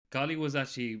Golly was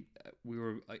actually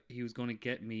he was going to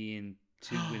get me in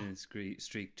to winning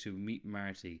streak to meet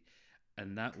Marty,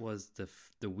 and that was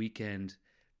the weekend.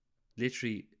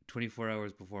 Literally 24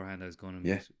 hours beforehand, I was going to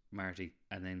Yeah, meet Marty,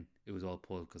 and then it was all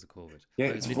pulled because of COVID. yeah.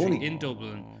 I was It's literally funny. in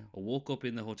Dublin. Oh. I woke up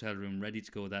in the hotel room, ready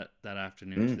to go that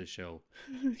afternoon to Mm. the show.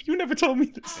 You never told me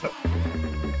this.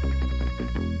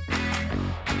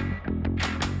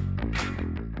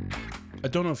 I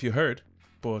don't know if you heard,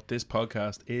 but this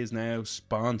podcast is now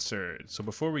sponsored. So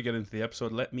before we get into the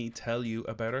episode, let me tell you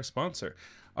about our sponsor.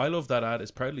 I Love That Ad is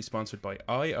proudly sponsored by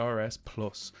IRS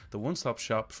Plus, the one-stop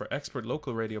shop for expert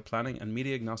local radio planning and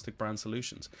media agnostic brand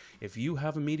solutions. If you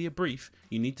have a media brief,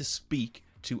 you need to speak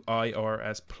to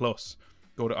IRS Plus.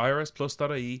 Go to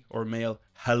irsplus.ie or mail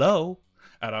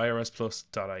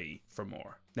hello@irsplus.ie for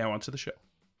more. Now onto the show.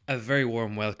 A very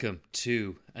warm welcome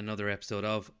to another episode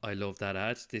of I Love That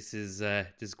Ad. This is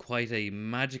quite a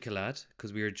magical ad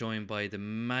because we are joined by the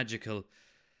magical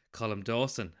Colm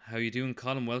Dawson. How are you doing,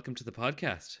 Colm? Welcome to the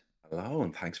podcast. Hello,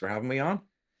 and thanks for having me on.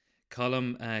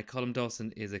 Colm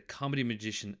Dawson is a comedy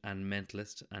magician and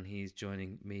mentalist, and he's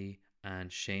joining me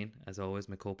and Shane, as always,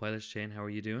 my co-pilot. Shane, how are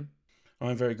you doing?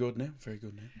 I'm very good now. Very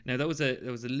good now. Now that was a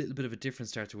little bit of a different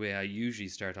start to the way I usually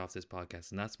start off this podcast,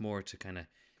 and that's more to kind of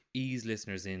ease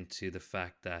listeners into the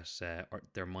fact that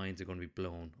their minds are going to be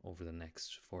blown over the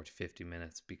next 40-50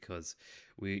 minutes because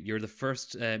you're the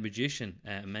first magician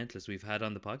mentalist we've had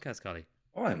on the podcast, Collie.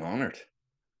 Oh, I'm honoured.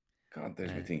 God,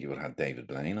 there's me think you would have had David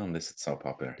Blaine on this. It's so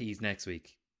popular. He's next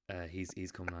week.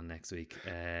 He's coming on next week.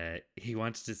 He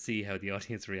wanted to see how the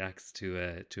audience reacts to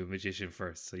a magician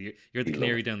first. So you're the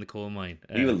canary down the coal mine.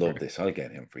 He will love this. I'll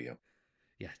get him for you.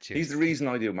 Yeah, cheers. He's the reason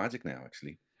I do magic now,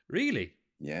 actually. Really?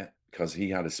 Yeah, because he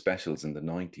had his specials in the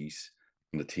 90s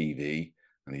on the TV,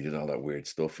 and he did all that weird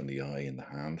stuff in the eye and the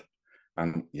hand.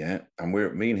 And yeah, and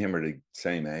me and him are the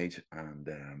same age. And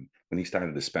when he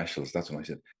started the specials, that's when I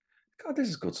said, God, this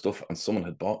is good stuff. And someone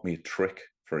had bought me a trick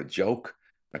for a joke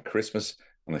at Christmas,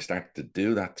 and I started to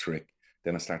do that trick.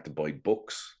 Then I started to buy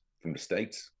books from the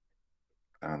States,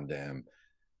 and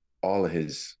all of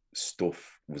his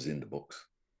stuff was in the books.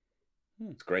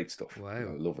 It's great stuff. Wow.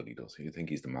 I love what he does. You think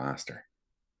he's the master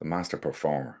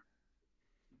performer.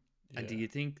 And do you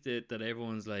think that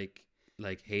everyone's like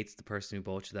hates the person who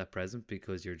bought you that present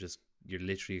because you're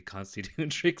literally constantly doing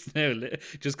tricks now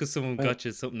just because someone got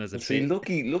you something as a See,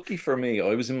 bit? lucky for me,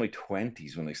 I was in my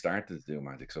 20s when I started to do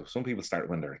magic. So some people start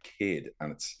when they're a kid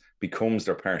and it becomes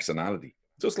their personality.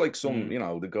 Just like some,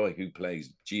 the guy who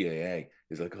plays GAA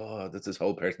is like, oh, that's his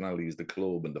whole personality is the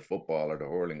club and the football or the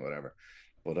hurling, whatever.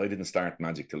 But I didn't start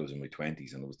magic till I was in my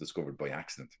 20s, and it was discovered by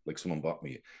accident. Like someone bought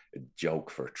me a joke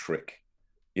for a trick,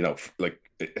 like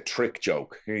a trick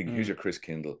joke. Here's your Chris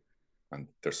Kindle, and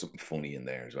there's something funny in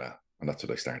there as well. And that's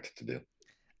what I started to do.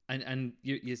 And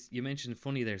you mentioned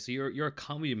funny there. So you're a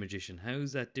comedy magician. How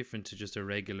is that different to just a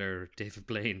regular David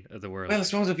Blaine of the world? Well, I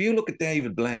suppose if you look at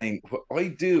David Blaine, I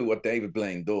do what David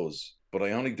Blaine does, but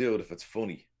I only do it if it's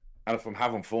funny and if I'm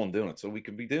having fun doing it. So we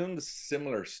can be doing the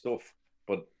similar stuff,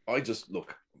 but I just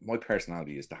look, my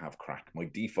personality is to have crack. My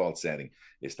default setting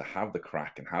is to have the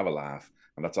crack and have a laugh.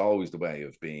 And that's always the way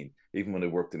I've been. Even when I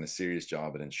worked in a serious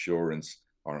job in insurance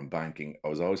or in banking, I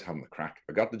was always having the crack.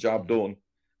 I got the job done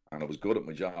and I was good at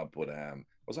my job, but I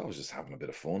was always just having a bit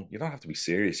of fun. You don't have to be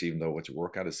serious, even though what you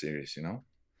work at is serious, And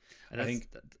I think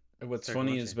what's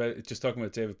funny is about just talking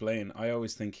about David Blaine. I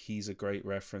always think he's a great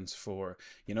reference for,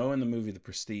 in the movie The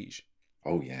Prestige.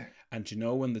 Oh, yeah. And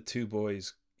when the two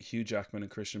boys, Hugh Jackman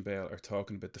and Christian Bale, are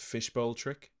talking about the fishbowl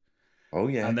trick. Oh,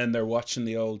 yeah. And then they're watching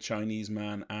the old Chinese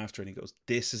man after, and he goes,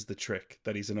 this is the trick,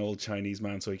 that he's an old Chinese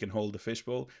man so he can hold the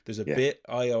fishbowl. There's a bit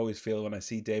I always feel when I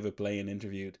see David Blaine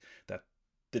interviewed that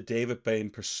the David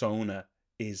Blaine persona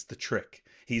is the trick.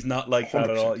 He's not like 100%. That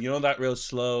at all. You know, that real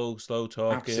slow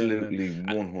talking. Absolutely,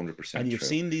 100%. And you've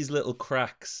seen these little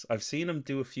cracks. I've seen him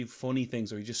do a few funny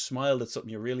things where he just smiled at something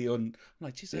you're really I'm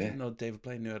like, geez, I didn't know David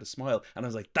Blaine knew how to smile. And I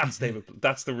was like, that's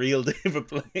that's the real David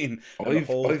Blaine.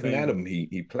 I've met him.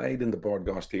 He played in the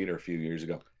Bardgosh Theatre a few years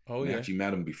ago. Oh, I actually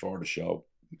met him before the show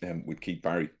with Keith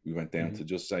Barry. We went down to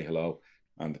just say hello,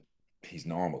 and he's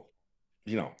normal.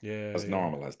 As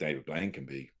normal as David Blaine can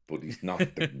be, but he's not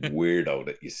the weirdo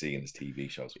that you see in his TV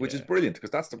shows, which is brilliant because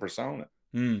that's the persona.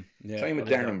 Same with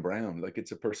Darren Brown, like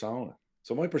it's a persona.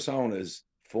 So my persona is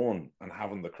fun and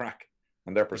having the crack,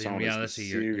 and their persona in reality,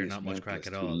 is the you're not much crack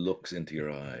at all. Who looks into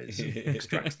your eyes and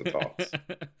extracts the thoughts.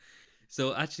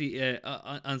 So actually,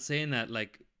 on saying that,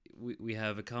 like we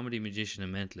have a comedy magician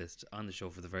and mentalist on the show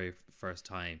for the very first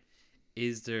time.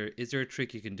 Is there a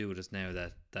trick you can do with us now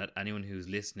that anyone who's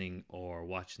listening or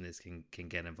watching this can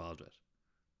get involved with?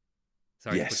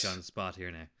 Sorry to put you on the spot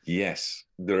here now. Yes,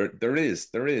 there is,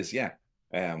 yeah.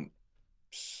 Yeah,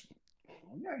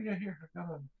 here, I've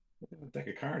got a deck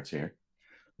of cards here,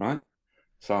 right?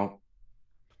 So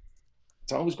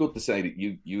it's always good to say that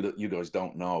you guys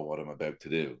don't know what I'm about to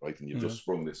do, right? And you've just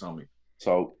sprung this on me.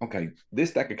 So, okay, this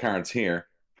deck of cards here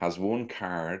has one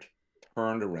card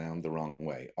turned around the wrong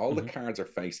way. All the cards are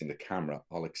facing the camera,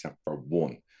 all except for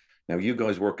one. Now, you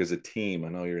guys work as a team. I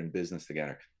know you're in business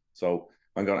together. So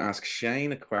I'm going to ask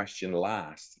Shane a question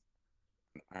last.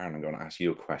 Aaron, I'm going to ask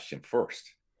you a question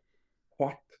first.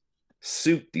 What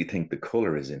suit do you think the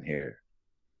color is in here?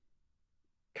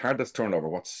 Card that's turned over,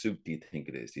 what suit do you think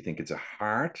it is? Do you think it's a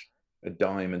heart, a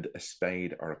diamond, a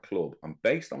spade, or a club? And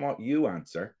based on what you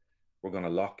answer, we're going to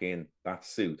lock in that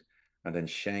suit. And then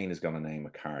Shane is going to name a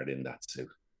card in that suit.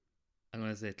 I'm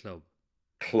going to say club.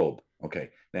 Club. Okay.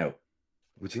 Now,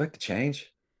 would you like to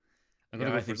change? I'm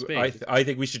going to go for spade. I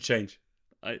think we should change.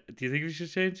 Do you think we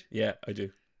should change? Yeah, I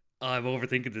do. Oh, I'm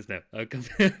overthinking this now.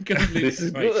 This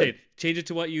is right, Shane, change it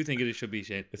to what you think it should be,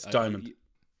 Shane. It's diamond.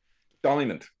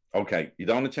 Diamond. Okay. You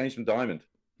don't want to change from diamond?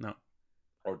 No.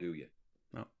 Or do you?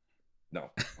 No.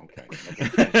 No. Okay.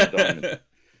 Diamond.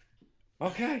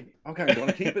 Okay. I'm going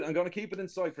to keep it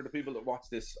inside for the people that watch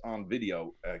this on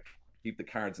video. Keep the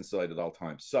cards inside at all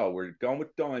times. So we're going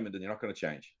with diamond, and you're not going to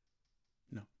change.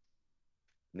 No.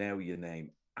 Now you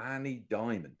name any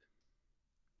diamond.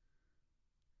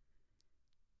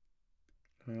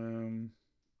 I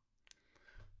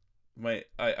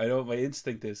know my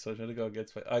instinct is, so I'm trying to go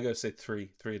against I gotta say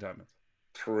three diamonds.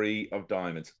 3 of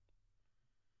diamonds.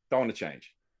 Don't want to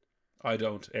change. I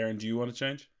don't. Aaron, do you want to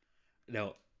change?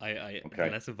 No, I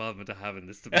less involvement to have in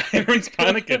this debate. Aaron's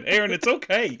panicking. Aaron, it's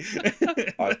okay.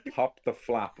 I'll pop the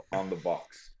flap on the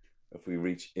box. If we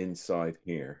reach inside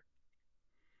here,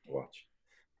 watch.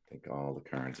 Take all the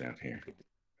cards out here.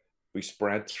 We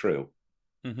spread through.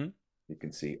 You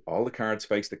can see all the cards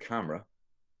face the camera,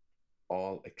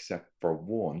 all except for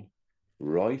one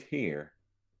right here,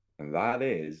 and that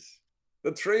is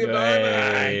the 3 of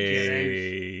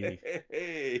diamonds.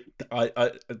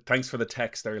 I thanks for the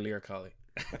text earlier, Collie.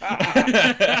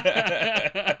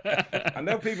 And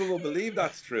now people will believe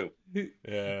that's true.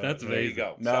 Yeah, that's amazing. There you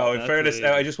go. No, in fairness,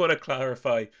 I just want to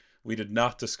clarify. We did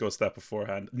not discuss that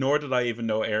beforehand, nor did I even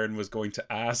know Aaron was going to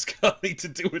ask Collie to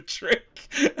do a trick.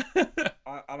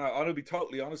 And I'll be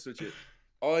totally honest with you.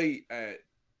 I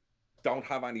don't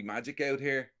have any magic out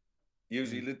here.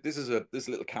 Usually, this is this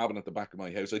little cabin at the back of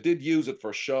my house. I did use it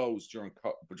for shows during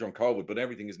COVID, but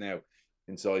everything is now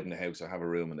inside in the house. I have a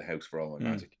room in the house for all my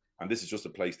magic, and this is just a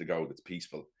place to go that's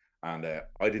peaceful. And I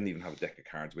didn't even have a deck of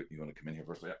cards with me when I come in here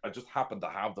first. I just happened to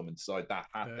have them inside that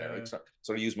hat there.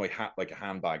 So I use my hat like a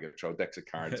handbag. I throw decks of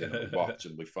cards in, my watch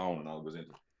and my phone, and all goes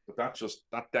into it. But that's just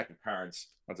that deck of cards.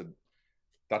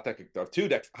 Two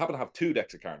decks. I happen to have 2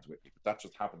 decks of cards with me, but that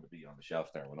just happened to be on the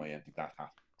shelf there when I emptied that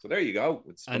hat. So there you go.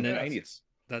 It's spontaneous.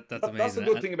 That's amazing. That's the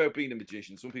good thing about being a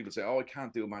magician. Some people say, "Oh, I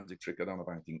can't do a magic trick. I don't have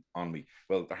anything on me."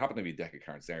 Well, there happened to be a deck of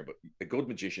cards there, but a good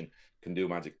magician can do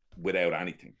magic without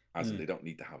anything, as in they don't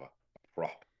need to have a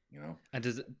prop, you know. And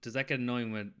does that get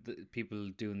annoying when people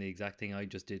doing the exact thing I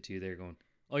just did to you? They're going,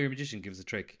 "Oh, your magician gives a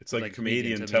trick." It's like a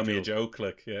comedian tell me a joke,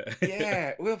 like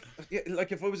yeah. Well,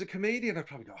 like if I was a comedian, I'd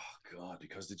probably go, "Oh God,"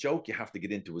 because the joke you have to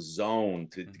get into a zone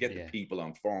to get the people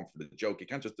on form for the joke. You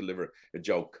can't just deliver a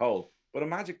joke cold. But a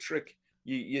magic trick,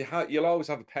 you'll always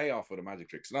have a payoff with a magic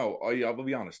trick. So no, I will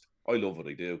be honest. I love what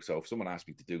I do. So if someone asks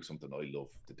me to do something, I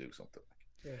love to do something.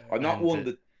 I'm not one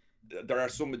that. There are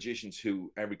some magicians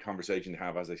who every conversation they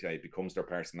have, as I say, it becomes their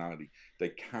personality. They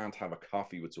can't have a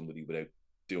coffee with somebody without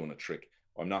doing a trick.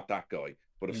 I'm not that guy.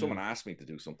 But if someone asks me to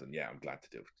do something, yeah, I'm glad to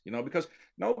do it. You know, because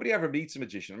nobody ever meets a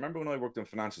magician. I remember when I worked in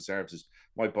financial services,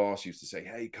 my boss used to say,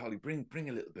 "Hey, Collie, bring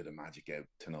a little bit of magic out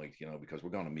tonight, you know, because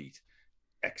we're going to meet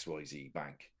XYZ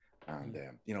bank." And,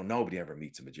 you know, nobody ever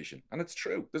meets a magician. And it's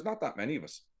true. There's not that many of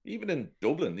us. Even in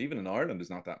Dublin, even in Ireland,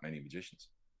 there's not that many magicians.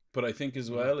 But I think as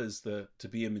well is to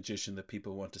be a magician that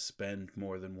people want to spend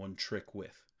more than one trick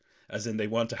with. As in they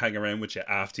want to hang around with you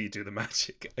after you do the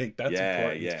magic. I think that's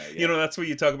important. Yeah. You know, that's where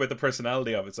you talk about the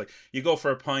personality of it. It's like you go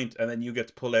for a pint and then you get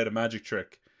to pull out a magic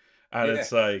trick. And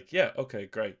it's like, yeah, okay,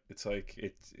 great. It's like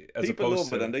as people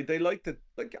opposed love to it, and they like to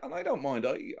and I don't mind.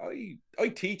 I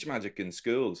teach magic in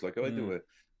schools. Like I do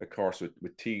a course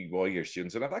with TY year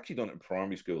students, and I've actually done it in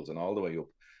primary schools and all the way up.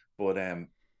 But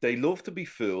they love to be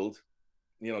fooled.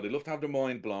 You know, they love to have their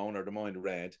mind blown or their mind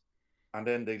read, and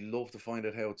then they love to find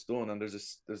out how it's done. And there's a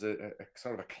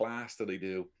sort of a class that I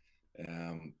do,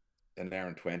 an hour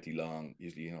and 20 long,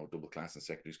 usually, you know, double class in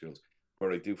secondary schools,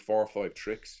 where I do 4 or 5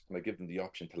 tricks, and I give them the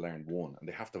option to learn one, and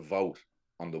they have to vote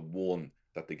on the one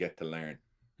that they get to learn.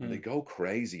 And they go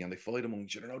crazy and they fight among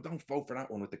each other. No, don't vote for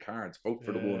that one with the cards. Vote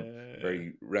for the one where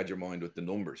you read your mind with the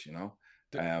numbers, you know?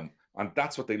 And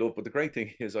that's what they love. But the great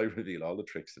thing is I reveal all the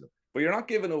tricks to them. But you're not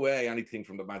giving away anything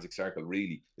from the Magic Circle,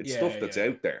 really. It's stuff that's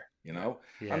out there, you know?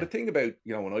 Yeah. And the thing about,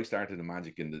 you know, when I started in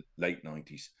Magic in the late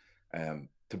 90s,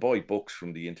 to buy books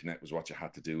from the internet was what you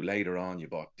had to do. Later on, you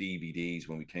bought DVDs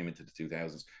when we came into the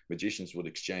 2000s. Magicians would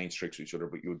exchange tricks with each other,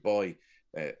 but you would buy,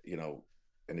 you know,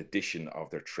 an edition of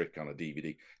their trick on a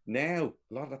DVD. Now,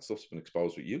 a lot of that stuff's been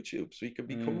exposed with YouTube, so you can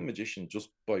become a magician just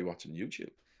by watching YouTube.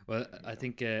 Well, I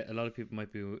think a lot of people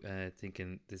might be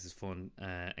thinking this is fun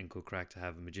and good crack to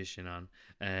have a magician on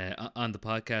the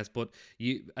podcast. But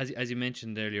you, as you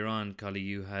mentioned earlier on, Collie,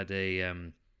 you had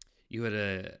a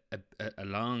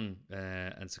long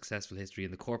and successful history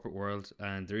in the corporate world,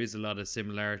 and there is a lot of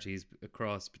similarities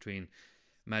between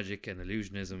magic and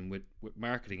illusionism with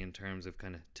marketing in terms of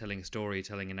kind of telling a story,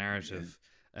 telling a narrative,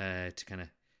 to kind of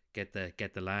get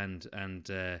the land. And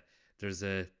there's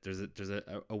a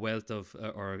wealth of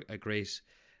or a great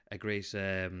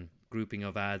grouping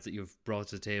of ads that you've brought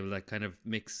to the table that kind of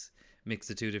mix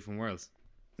the two different worlds.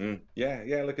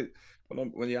 Yeah. Look,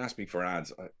 when you ask me for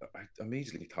ads, I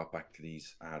immediately thought back to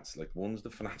these ads. Like, one's the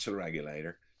financial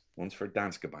regulator, one's for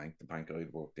Danske Bank, the bank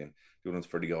I'd worked in. The other one's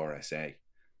for the RSA,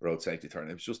 Road Safety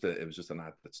Authority. It was just an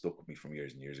ad that stuck with me from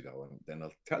years and years ago, and then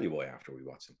I'll tell you why after we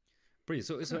watch them.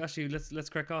 Brilliant. So actually, let's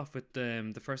crack off with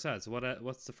the first ad. So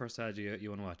what's the first ad you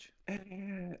want to watch?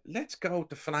 Let's go with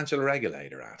the financial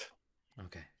regulator ad.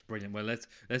 Okay, brilliant. Well, let's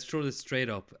throw this straight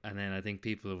up, and then I think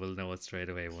people will know it straight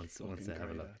away once they have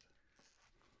a look.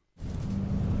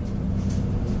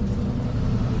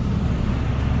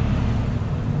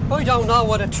 I don't know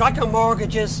what a tracker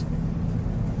mortgage is.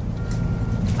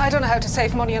 I don't know how to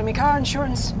save money on my car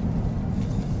insurance.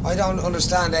 I don't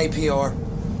understand APR.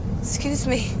 Excuse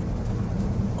me.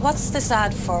 What's this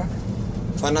ad for?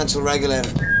 Financial regulator.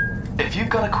 If you've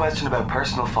got a question about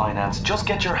personal finance, just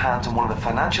get your hands on one of the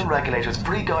financial regulator's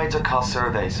free guides or cost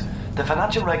surveys. The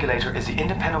financial regulator is the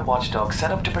independent watchdog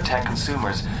set up to protect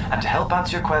consumers and to help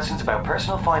answer your questions about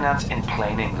personal finance in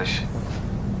plain English.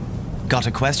 Got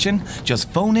a question? Just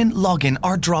phone in, log in,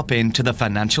 or drop in to the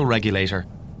financial regulator.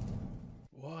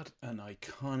 What an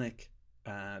iconic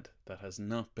ad that has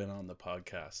not been on the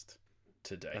podcast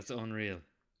today. That's unreal.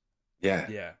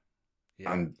 Yeah.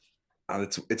 And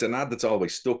it's an ad that's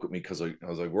always stuck with me because I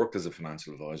worked as a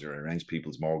financial advisor. I arranged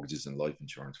people's mortgages and life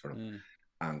insurance for them.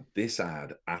 And this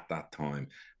ad at that time,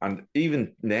 and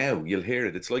even now you'll hear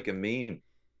it. It's like a meme.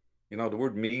 You know, the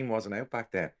word meme wasn't out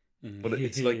back then, but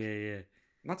it's like I'm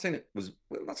not saying it was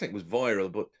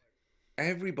viral, but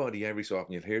everybody every so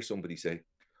often you'll hear somebody say,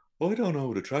 "I don't know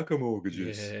what a tracker mortgage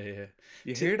is." Yeah.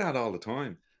 You hear that all the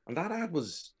time, and that ad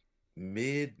was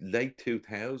late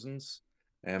 2000s.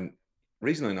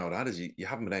 Reason I know that is you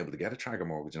haven't been able to get a tracker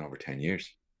mortgage in over 10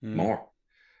 years more.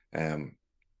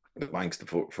 The banks,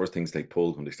 the first things they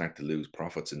pulled when they started to lose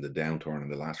profits in the downturn in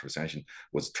the last recession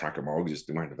was tracker mortgages.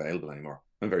 They weren't available anymore.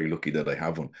 I'm very lucky that I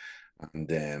have one.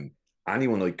 And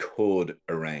anyone I could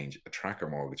arrange a tracker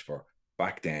mortgage for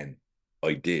back then,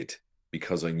 I did,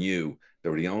 because I knew they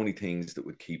were the only things that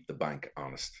would keep the bank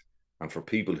honest. And for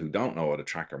people who don't know what a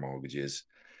tracker mortgage is,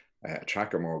 a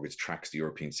tracker mortgage tracks the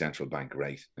European Central Bank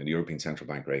rate. And the European Central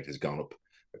Bank rate has gone up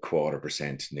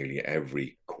 0.25% nearly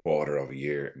every quarter of a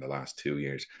year in the last 2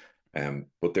 years.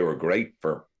 But they were great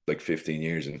for like 15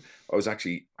 years. And I was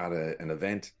actually at an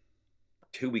event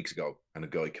 2 weeks ago, and a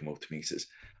guy came up to me. He says,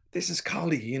 "This is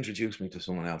Collie." He introduced me to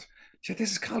someone else. He said,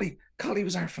 "This is Collie. Collie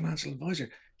was our financial advisor.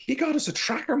 He got us a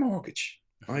tracker mortgage."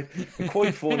 Right? And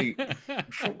quite funny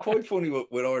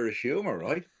with Irish humor,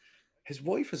 right? His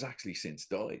wife has actually since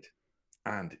died.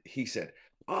 And he said,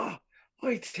 I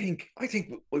think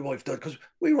my wife died because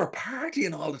we were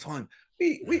partying all the time.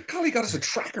 Collie got us a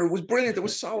tracker. It was brilliant. It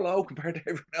was so low compared to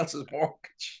everyone else's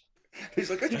mortgage. He's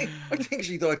like, I think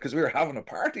she died because we were having a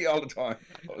party all the time.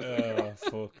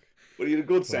 Fuck. But he had a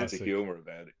good sense of humor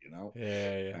about it, you know.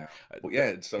 Yeah. But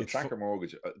yeah, so tracker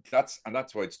mortgage. That's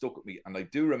why it stuck with me. And I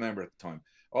do remember at the time,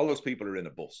 all those people are in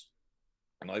a bus,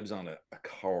 and I was on a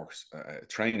course, a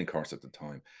training course at the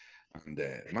time, and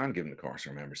the man giving the course, I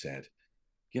remember, said,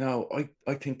 "You know,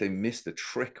 I think they missed the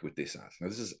trick with this ad." Now,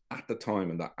 this is at the time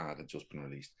when that ad had just been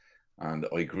released. And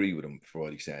I agree with him for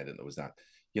what he said. And it was that,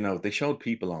 you know, they showed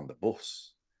people on the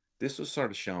bus. This was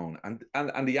sort of shown. And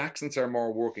the accents are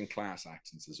more working class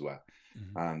accents as well.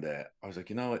 Mm-hmm. And I was like,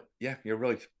 you know what? Yeah, you're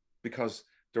right. Because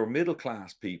there were middle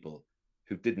class people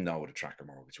who didn't know what a tracker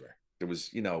mortgage were. There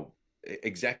was, you know,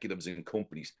 executives in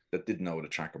companies that didn't know what a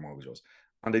tracker mortgage was.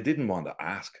 And they didn't want to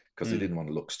ask because they didn't want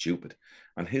to look stupid.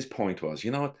 And his point was,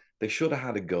 you know what? They should have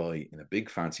had a guy in a big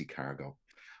fancy car go,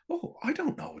 oh, I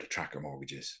don't know what a tracker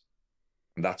mortgage is.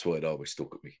 And that's why it always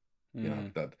stuck with me. You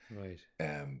know, that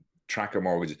tracker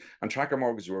mortgages. And tracker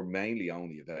mortgages were mainly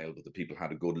only available to people who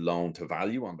had a good loan to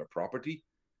value on their property.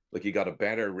 Like you got a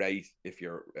better rate if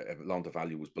your loan to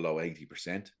value was below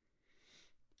 80%.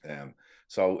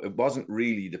 So it wasn't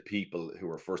really the people who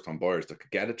were first time buyers that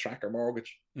could get a tracker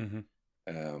mortgage.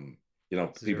 You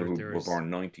know, so people who were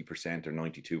born 90% or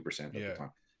 92% at the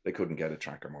time, they couldn't get a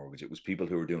tracker mortgage. It was people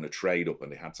who were doing a trade up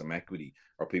and they had some equity,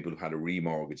 or people who had a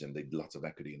remortgage and they had lots of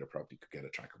equity in their property could get a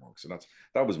tracker mortgage. So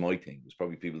that was my thing. It was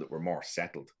probably people that were more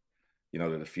settled, you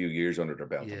know, that a few years under their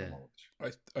belt on a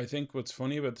mortgage. I think what's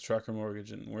funny about the tracker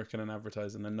mortgage and working in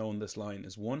advertising and knowing this line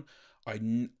is, one,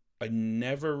 I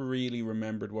never really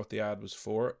remembered what the ad was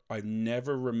for. I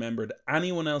never remembered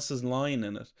anyone else's line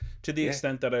in it, to the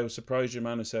extent that I was surprised your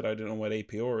man who said, I don't know what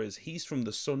APR is. He's from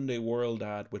the Sunday World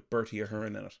ad with Bertie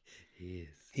Ahern in it.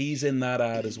 He's in that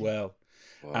ad as well.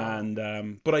 Wow.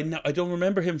 And but I don't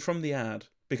remember him from the ad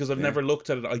because I've never looked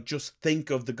at it. I just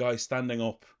think of the guy standing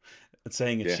up and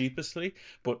saying it sheepishly.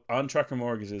 But on tracker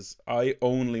mortgages, I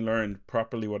only learned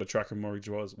properly what a tracker mortgage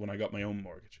was when I got my own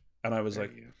mortgage. And I was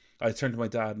I turned to my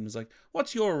dad and was like,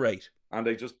 what's your rate? And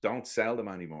they just don't sell them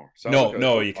anymore. So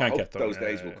no, you can't get them. Those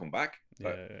days will come back.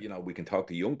 You know, we can talk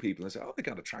to young people and say, oh, they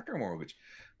got a tracker mortgage.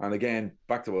 And again,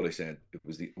 back to what I said, it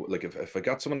was if I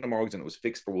got someone a mortgage and it was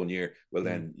fixed for 1 year, well,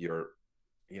 then you're,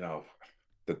 you know,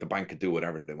 that the bank could do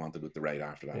whatever they wanted with the rate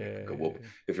after that. It could go up.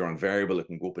 If you're on variable, it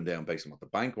can go up and down based on what the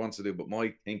bank wants to do. But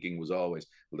my thinking was always,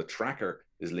 well, the tracker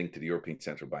is linked to the European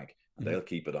Central Bank. And they'll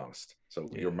keep it honest. So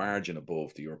your margin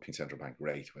above the European Central Bank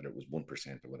rate, whether it was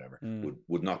 1% or whatever,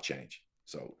 would not change.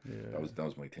 So that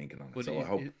was my thinking on it. But so I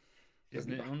hope.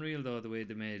 Isn't it unreal though the way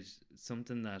they made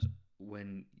something that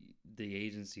when the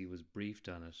agency was briefed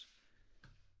on it,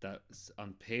 that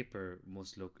on paper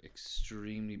must look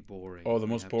extremely boring. Oh, the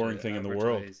most boring thing in the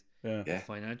world. A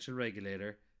financial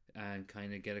regulator and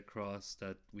kind of get across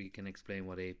that we can explain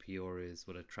what APR is,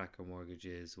 what a tracker mortgage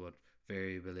is, what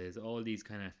variable is, all these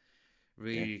kind of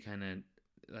really kind of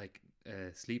like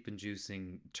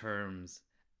sleep-inducing terms,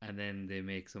 and then they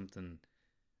make something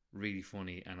really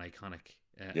funny and iconic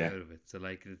out of it. So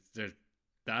like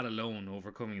that alone,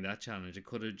 overcoming that challenge, it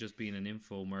could have just been an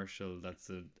infomercial that's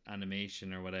an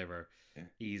animation or whatever,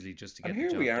 easily just to get. And here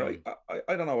the job we are. done.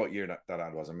 I don't know what year that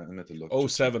ad was. I meant to look.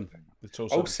 07. It's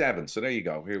 07. 07. So there you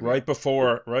go. Here we right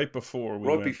before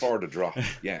the drop.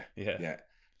 Yeah.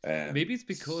 Maybe it's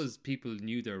because people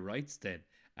knew their rights then,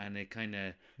 and it kind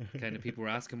of people were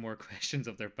asking more questions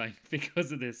of their bank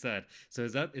because of this ad. So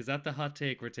is that the hot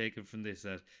take we're taking from this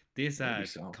ad? This ad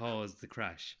caused the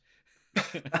crash.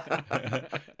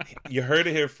 You heard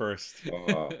it here first.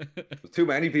 Too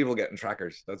many people getting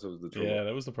trackers. That's what was the trouble. Yeah,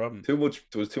 that was the problem. There was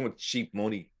too much cheap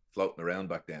money floating around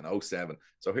back then. 07.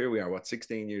 So here we are.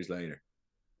 16 years later,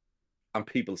 and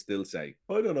people still say,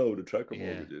 "I don't know what a tracker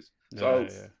mortgage is." So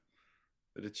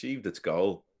it achieved its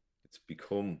goal. It's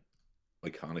become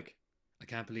iconic. I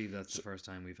can't believe that's the first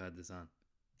time we've had this on.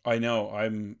 I know.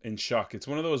 I'm in shock. It's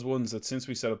one of those ones that since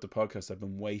we set up the podcast, I've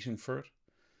been waiting for it.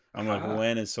 I'm like,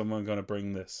 when is someone going to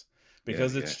bring this?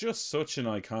 Because it's just such an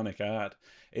iconic ad.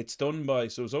 It's done by,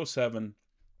 so it was 07,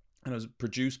 and it was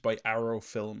produced by Arrow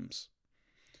Films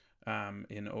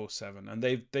in 07. And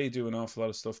they do an awful lot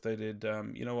of stuff. They did,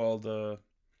 all the,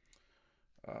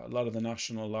 a lot of the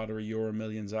National Lottery Euro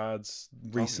Millions ads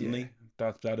recently.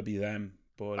 That'd be them.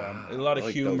 But a lot of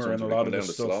humor and a lot of the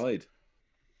stuff. Slide.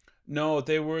 No,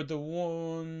 they were the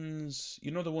ones,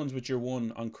 the ones which you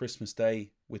won on Christmas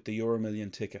Day with the Euro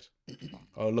Million ticket.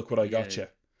 Oh, look what I got you.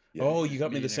 Yeah. Oh, you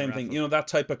got me the same thing. That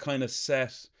type of kind of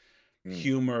set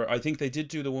humor. I think they did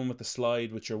do the one with the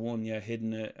slide, which are one,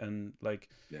 hidden it. And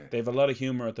they have a lot of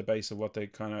humor at the base of what they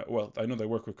kind of, well, I know they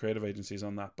work with creative agencies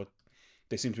on that, but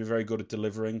they seem to be very good at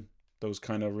delivering those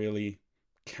kind of really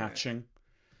catching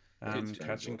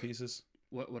pieces.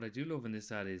 What I do love in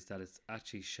this ad is that it's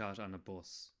actually shot on a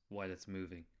bus while it's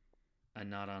moving, and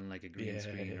not on like a green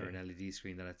screen or an LED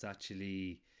screen. That it's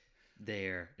actually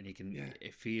there, and you can.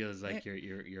 It feels like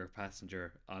you're a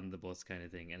passenger on the bus kind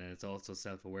of thing, and then it's also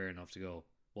self-aware enough to go,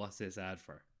 "What's this ad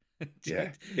for?"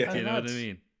 You know what I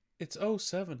mean? It's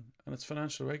 07 and it's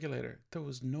financial regulator. There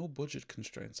was no budget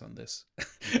constraints on this.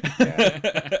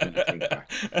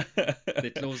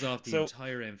 They closed off the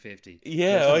entire M50.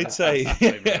 Yeah, I'd say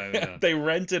they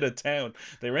rented a town.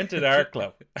 They rented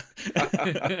Arklow.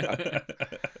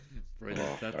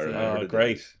 Brilliant.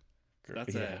 Great.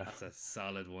 That's a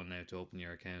solid one now to open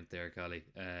your account there, Collie.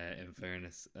 In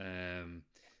fairness,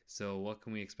 So what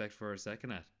can we expect for our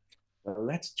second ad? Well,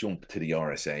 let's jump to the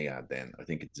RSA ad then. I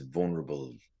think it's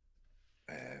vulnerable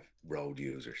road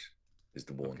users is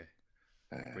the one.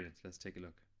 Okay, brilliant. Let's take a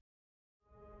look.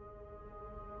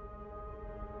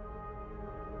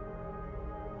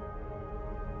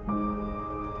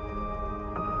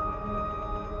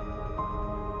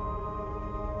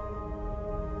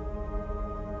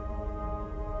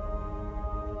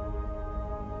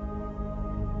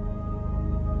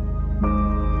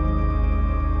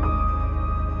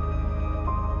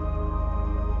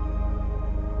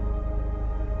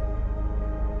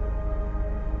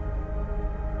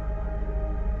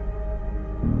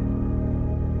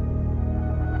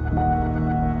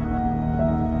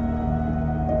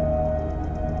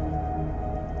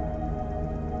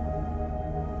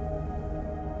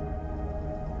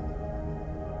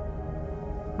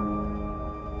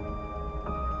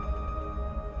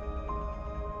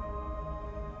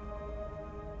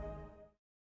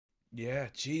 Yeah,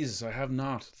 Jesus, I have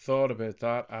not thought about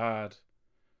that ad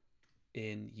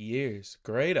in years.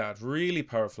 Great ad, really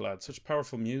powerful ad, such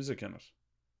powerful music in it.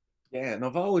 Yeah, and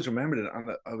I've always remembered it.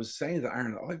 And I was saying to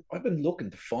Aaron, I've been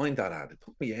looking to find that ad. It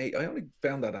took me I only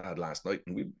found that ad last night,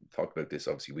 and we talked about this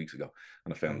obviously weeks ago,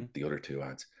 and I found the other two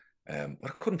ads. But I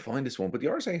couldn't find this one. But the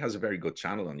RSA has a very good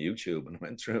channel on YouTube, and I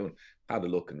went through and had a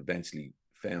look and eventually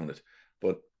found it.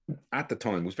 But at the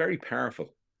time, it was very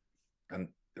powerful. And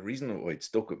the reason why it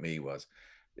stuck with me was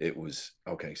it was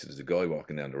okay. So there's a guy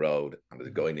walking down the road, and there's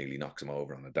a guy nearly knocks him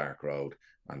over on a dark road,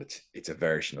 and it's a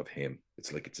version of him.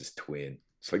 It's like it's his twin.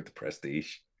 It's like the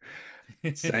Prestige.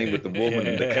 Same with the woman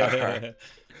in the car.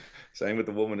 Same with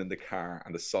the woman in the car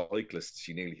and the cyclist.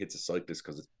 She nearly hits a cyclist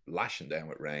because it's lashing down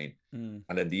with rain. And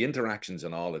then the interactions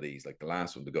in all of these, like the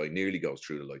last one, the guy nearly goes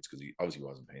through the lights because he obviously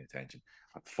wasn't paying attention.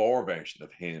 And 4 versions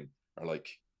of him are like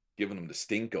giving him the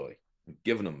stink eye,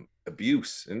 giving him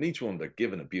abuse. And each one they're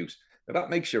giving abuse. Now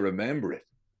that makes you remember it.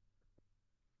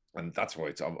 And that's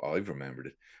why I've remembered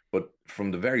it. But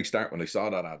from the very start, when I saw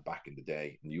that ad back in the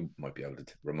day, and you might be able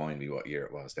to remind me what year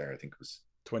it was there, I think it was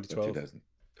 2012.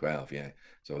 2012, yeah.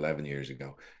 So 11 years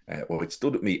ago. Well, it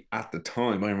stood at me at the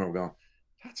time. I remember going,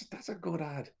 that's a good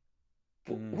ad.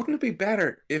 But wouldn't it be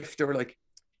better if they were like,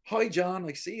 hi, John,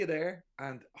 I see you there.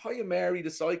 And hi, Mary, the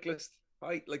cyclist.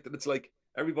 Hi, like that. It's like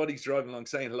everybody's driving along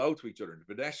saying hello to each other.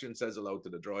 The pedestrian says hello to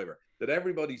the driver. That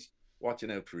everybody's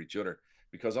watching out for each other.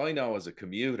 Because I know as a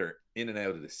commuter in and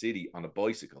out of the city on a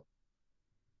bicycle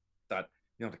that,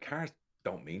 you know, the cars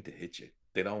don't mean to hit you.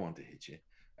 They don't want to hit you.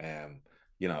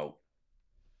 You know,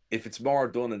 if it's more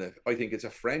done I think it's a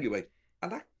friendly way.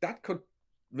 And that could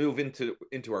move into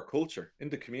our culture,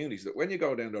 into communities, that when you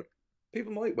go down the road,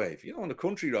 people might wave. You know, on the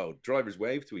country road, drivers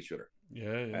wave to each other.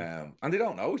 Yeah. And they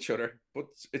don't know each other, but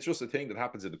it's just a thing that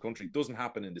happens in the country. It doesn't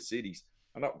happen in the cities.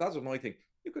 And that's what my thing.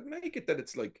 You could make it that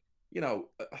it's like, you know,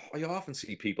 I often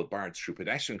see people barge through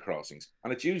pedestrian crossings,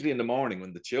 and it's usually in the morning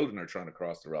when the children are trying to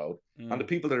cross the road, and the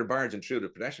people that are barging through the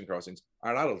pedestrian crossings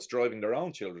are adults driving their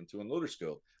own children to another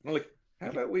school. And I'm like, how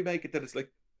about we make it that it's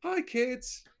like, hi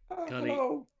kids,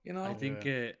 hello, you know? I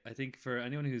think for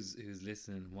anyone who's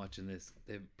listening and watching this,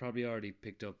 they've probably already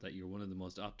picked up that you're one of the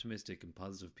most optimistic and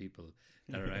positive people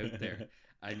that are out there.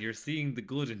 And you're seeing the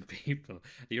good in people.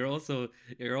 You're also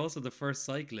the first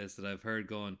cyclist that I've heard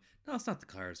going, no, it's not the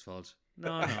car's fault.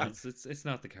 No, it's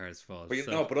not the car's fault.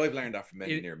 But but I've learned that from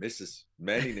many near misses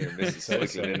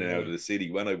cycling in and out of the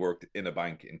city. When I worked in a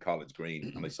bank in College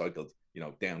Green, and I cycled, you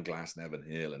know, down Glasnevin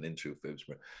Hill and in through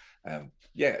Phibsborough.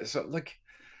 So like,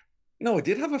 no, I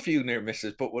did have a few near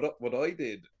misses, but what I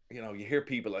did, you know, you hear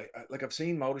people like I've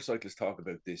seen motorcyclists talk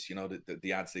about this, you know,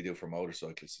 the ads they do for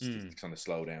motorcyclists to kind of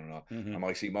slow down and all. And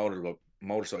I see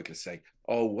motorcyclists say,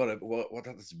 oh, what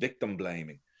that's victim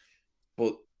blaming.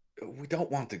 But we don't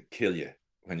want to kill you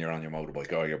when you're on your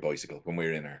motorbike or your bicycle when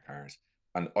we're in our cars.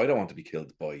 And I don't want to be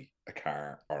killed by a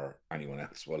car or anyone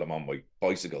else while I'm on my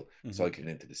bicycle cycling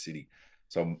into the city.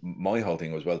 So my whole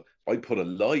thing was, well, I put a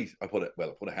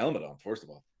helmet on, first of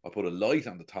all. I put a light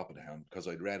on the top of the helmet because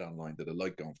I'd read online that a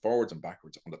light going forwards and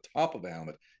backwards on the top of the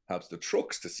helmet helps the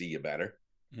trucks to see you better.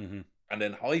 And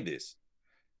then hide this.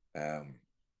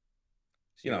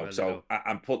 You know,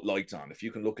 and put lights on. If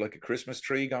you can look like a Christmas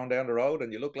tree going down the road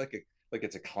and you look like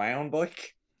it's a clown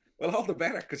bike, well, all the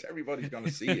better, because everybody's going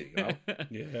to see you, you know?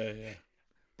 Yeah.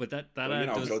 But that so, you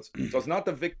know, so it's not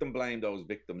the victim blame those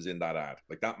victims in that ad.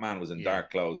 Like, that man was in dark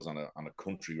clothes on a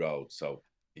country road, so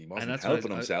he wasn't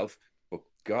helping himself. But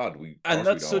God,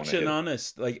 that's such an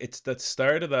honest, like, it's that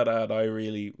start of that ad I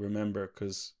really remember,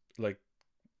 because like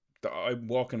I'm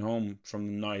walking home from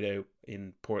the night out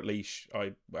in Portlaoise.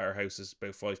 Our house is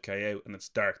about 5k out, and it's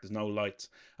dark. There's no lights,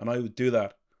 and I would do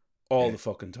that all the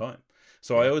fucking time.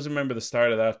 So I always remember the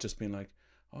start of that just being like,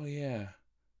 oh yeah,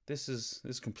 this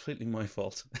is completely my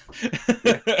fault.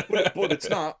 But it's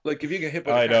not. Like, if you get hit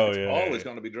by the car, it's always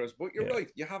going to be drugs. But you're right.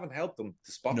 You haven't helped them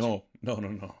to spot you.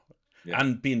 No. Yeah.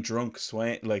 And being drunk,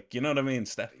 swaying, like, you know what I mean?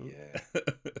 Step.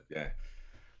 Yeah.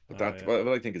 But but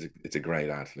I think it's a great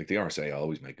ad. Like, the RSA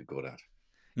always make a good ad.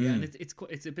 Yeah, and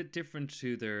it's a bit different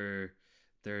to their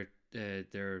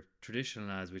traditional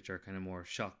ads, which are kind of more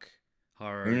shock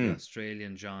horror, the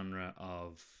Australian genre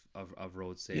of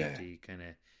road safety, kind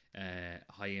of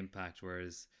high impact.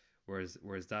 Whereas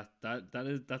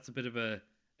that's a bit of a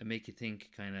make you think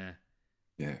kind of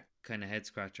head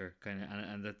scratcher,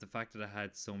 and that the fact that it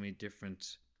had so many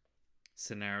different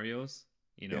scenarios.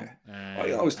 You know,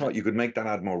 I always thought you could make that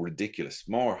ad more ridiculous,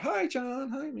 more "Hi, John,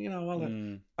 hi," you know, all that,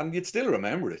 and you'd still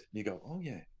remember it. You go, "Oh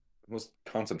yeah, I must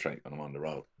concentrate when I'm on the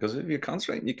road." Because if you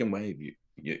concentrate, you can wave.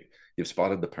 You've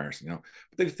spotted the person, you know.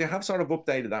 But they have sort of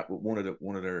updated that with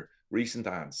one of their recent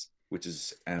ads, which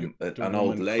is an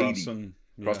old lady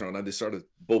crossing around, and they sort of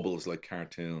bubbles like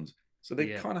cartoons. So they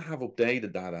kind of have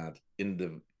updated that ad in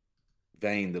the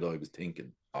vein that I was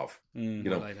thinking of. You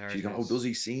know, she's going, "Oh, does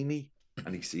he see me?"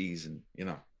 And he sees, and you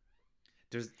know.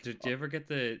 Did you ever get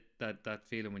that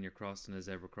feeling when you're crossing a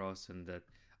zebra crossing, that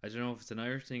I don't know if it's an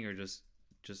Irish thing or just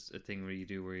a thing where you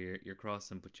do where you're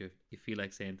crossing, but you feel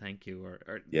like saying thank you or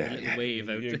a little wave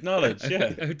out, you acknowledge,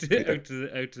 out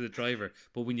to the driver.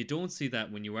 But when you don't see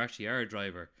that, when you actually are a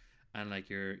driver and like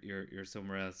you're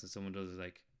somewhere else and someone does it,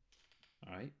 like,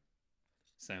 all right,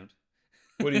 sound.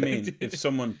 What do you mean? If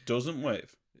someone doesn't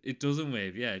wave? It doesn't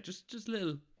wave, yeah. Just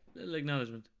little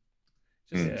acknowledgement.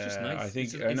 Just nice. I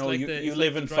think it's I know like you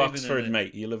live in Foxford,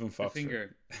 mate. You live in Foxford. The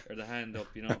finger or the hand up,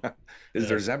 you know. Is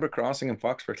there zebra crossing in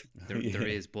Foxford? There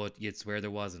is, but you'd swear there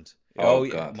wasn't. Oh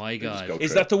God. My God.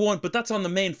 Is that the one? But that's on the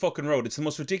main fucking road. It's the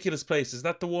most ridiculous place. Is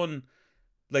that the one,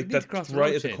 like, that's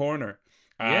right at the corner?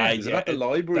 Yeah. Is it at the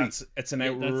library? It's an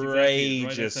exactly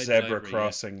outrageous right zebra library,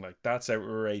 crossing. Like, that's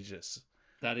outrageous.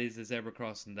 That is a zebra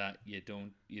crossing that you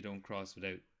don't cross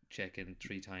without checking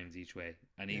 3 times each way,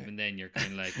 and even then you're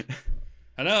kind of like,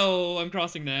 hello, I'm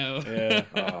crossing now. Yeah.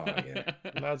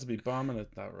 Lads be bombing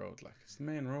at that road. Like, it's the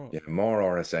main road. Yeah, more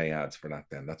RSA ads for that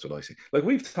then. That's what I see. Like,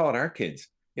 we've taught our kids,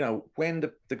 you know, when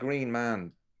the green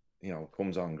man, you know,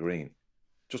 comes on green,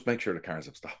 just make sure the cars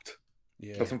have stopped.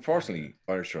 Yeah. Because unfortunately,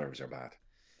 Irish drivers are bad.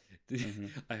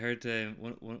 I heard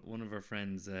one of our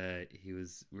friends, we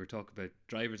were talking about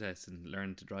driver tests and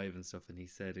learning to drive and stuff, and he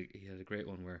said he had a great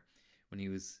one where when he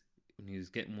was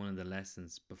getting one of the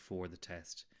lessons before the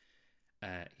test,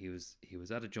 he was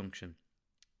at a junction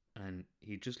and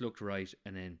he just looked right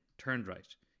and then turned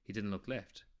right. He didn't look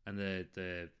left, and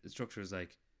the instructor was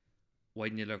like, "Why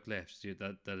didn't you look left?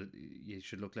 That you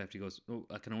should look left." He goes, "Oh,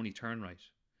 I can only turn right."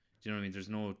 Do you know what I mean? There's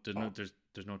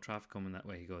no traffic coming that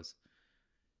way. He goes,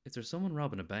 "If there's someone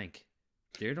robbing a bank,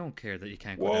 they don't care that you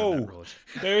can't go down that road."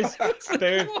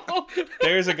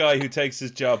 There's a guy who takes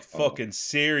his job fucking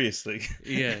seriously.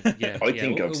 Yeah. I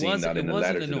think I've seen that in the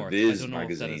letter to the Viz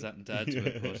magazine. I don't know if that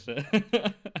is that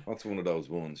but that's one of those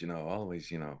ones, you know.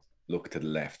 Always, you know, look to the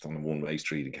left on a one-way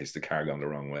street in case the car gone the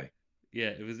wrong way. Yeah,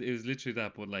 it was literally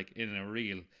that, but like in a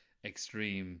real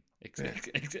extreme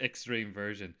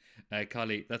version.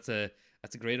 Collie, that's a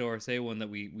great RSA one that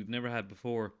we've never had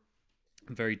before.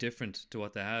 Very different to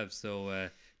what they have. So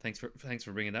thanks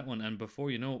for bringing that one. And before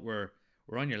you know it, we're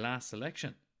on your last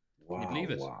selection. Can you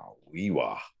believe it?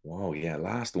 Wow, yeah,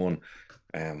 last one.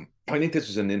 I think this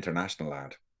was an international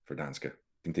ad for Danske. I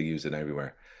think they used it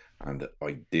everywhere. And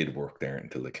I did work there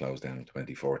until they closed down in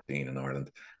 2014 in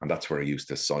Ireland. And that's where I used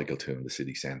to cycle to in the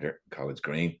city centre, College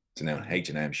Green. It's now an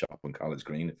H&M shop in College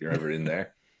Green if you're ever in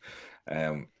there.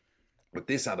 But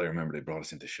this ad, I remember they brought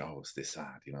us in to show us this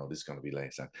ad, you know, this is going to be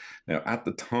late ad. Now, at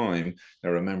the time, I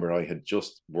remember I had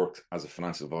just worked as a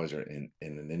financial advisor in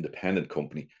an independent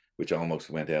company, which almost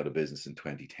went out of business in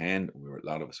 2010. A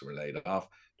lot of us were laid off.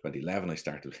 2011, I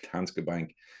started with Danske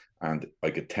Bank, and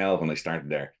I could tell when I started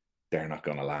there, they're not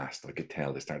going to last. I could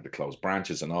tell they started to close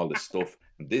branches and all this stuff.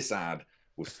 And this ad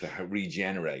was to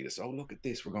regenerate us. Oh, look at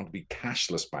this. We're going to be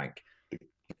cashless bank.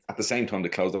 At the same time, they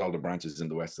closed all the branches in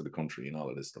the west of the country and all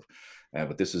of this stuff.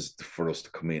 But this is for us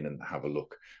to come in and have a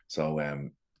look. So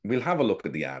we'll have a look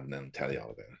at the ad and then tell you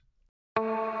all about it.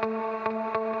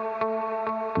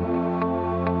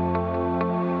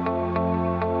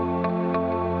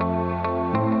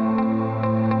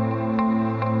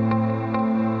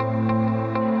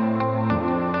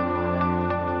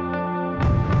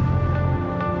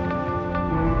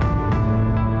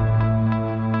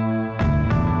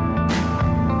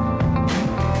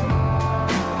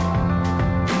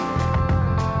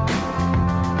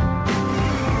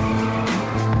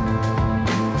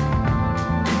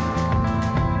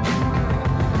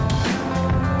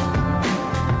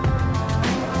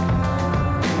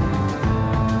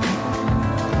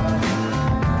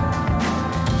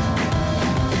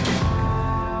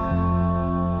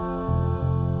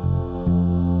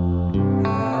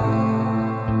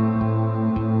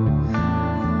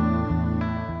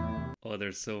 Oh,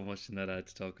 there's so much in that ad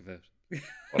to talk about.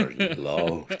 Oh, there's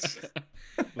loads.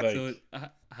 Like, So,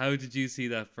 how did you see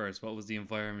that first? What was the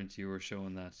environment you were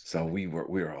showing that? So we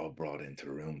were all brought into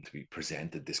the room to be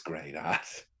presented this great ad,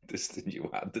 this new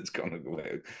ad that's gonna go out.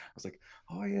 I was like,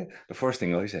 oh yeah. The first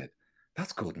thing I said,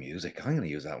 that's good music. I'm gonna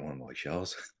use that in one of my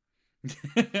shows. the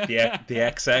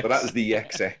XX. So that was the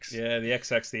XX. Yeah, the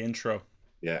XX, the intro.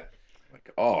 Yeah.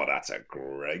 Like, oh, that's a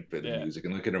great bit of Yeah. music,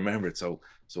 and I can remember it. So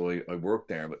I worked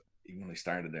there, but even when I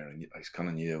started there, I kind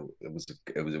of knew it was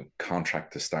a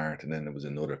contract to start, and then there was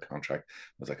another contract. I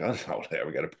was like, I don't know if I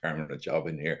ever get a permanent job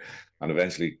in here, and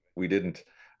eventually we didn't.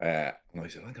 And I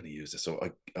said, I'm going to use this. So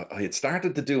I had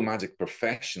started to do magic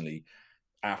professionally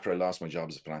after I lost my job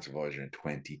as a financial advisor in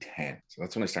 2010. So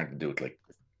that's when I started to do it like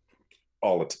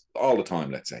all the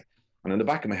time, let's say. And in the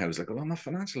back of my head, I was like, well, I'm a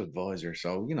financial advisor,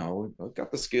 so, you know, I've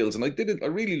got the skills. And I did it. I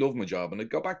really love my job. And I'd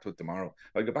go back to it tomorrow.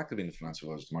 I'd go back to being a financial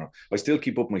advisor tomorrow. I still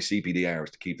keep up my CPD hours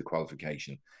to keep the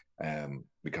qualification,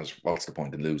 because what's the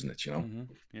point in losing it, you know?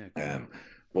 Yeah.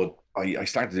 Cool. But I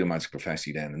started to do magic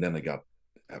professionally then. And then I got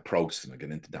approached and I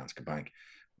got into Danske Bank.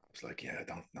 I was like, yeah, I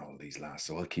don't know these last,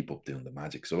 so I'll keep up doing the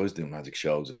magic. So I was doing magic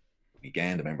shows.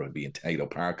 Weekend, I remember I'd be in Tato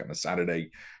Park on a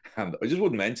Saturday, and I just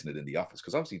wouldn't mention it in the office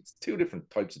because obviously it's two different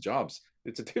types of jobs.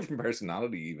 It's a different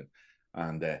personality even.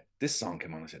 And this song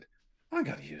came on. I said, I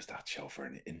got to use that show for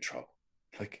an intro.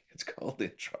 Like, it's called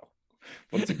intro,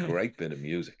 but it's a great bit of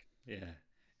music. Yeah,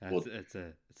 it's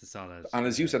a solid. And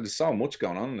as you said, there's so much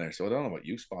going on in there. So I don't know what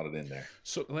you spotted in there.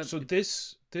 So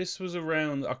this was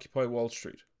around Occupy Wall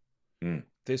Street. Mm.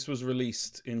 This was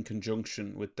released in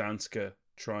conjunction with Danske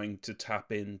trying to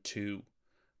tap into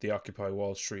the Occupy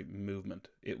Wall Street movement.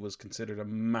 It was considered a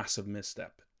massive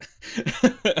misstep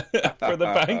for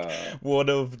the bank. One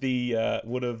of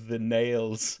the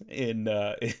nails in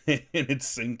its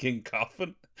sinking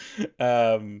coffin.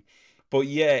 But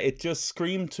yeah, it just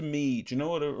screamed to me. Do you know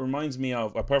what it reminds me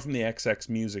of? Apart from the XX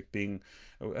music being,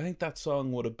 I think that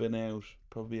song would have been out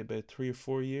probably about 3 or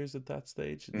 4 years at that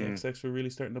stage. The XX were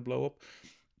really starting to blow up.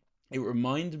 It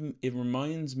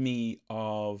reminds me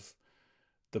of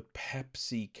the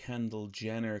Pepsi Kendall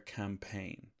Jenner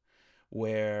campaign,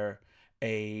 where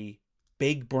a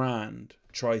big brand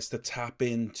tries to tap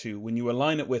into, when you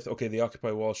align it with, okay, the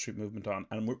Occupy Wall Street movement on,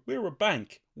 and we're a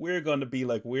bank, we're going to be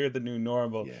like, we're the new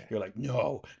normal. Yeah. You're like,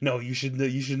 no, you should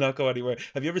not go anywhere.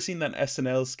 Have you ever seen that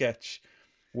SNL sketch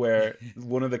where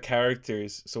one of the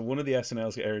characters, so one of the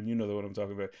SNL, Aaron, you know the one I'm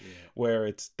talking about, where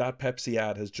it's that Pepsi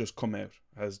ad has just come out,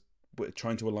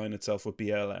 trying to align itself with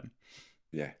BLM.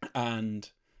 Yeah. And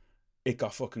it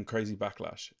got fucking crazy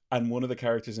backlash. And one of the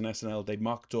characters in SNL, they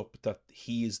mocked up that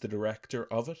he is the director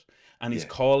of it. And he's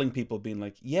calling people being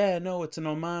like, yeah, no, it's an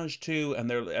homage to,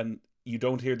 and you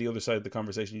don't hear the other side of the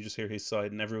conversation, you just hear his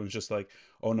side, and everyone's just like,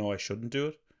 oh no, I shouldn't do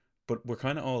it. But we're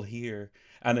kind of all here.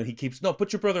 And then he keeps, no,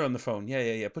 put your brother on the phone.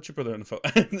 Yeah, put your brother on the phone.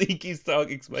 And he keeps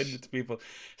explaining it to people.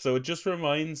 So it just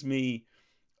reminds me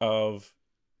of,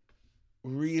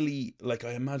 really, like,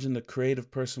 I imagine the creative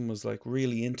person was like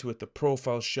really into it, the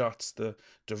profile shots, the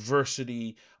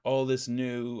diversity, all this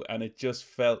new, and it just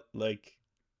felt like,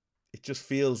 it just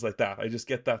feels like that. I just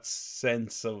get that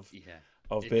sense of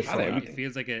it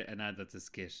feels like an ad that's a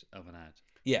skit of an ad.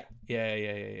 Yeah.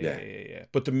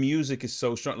 But the music is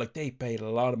so strong. Like, they paid a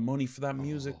lot of money for that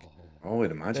music. Oh, I'd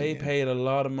imagine they paid a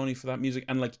lot of money for that music,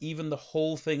 and like even the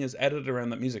whole thing is edited around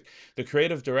that music. The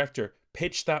creative director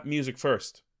pitched that music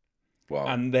first. Wow.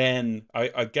 And then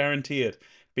I guarantee it,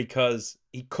 because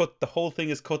the whole thing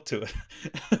is cut to it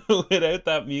without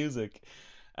that music.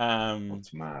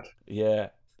 It's mad. Yeah,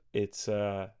 it's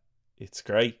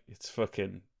great. It's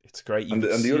great. And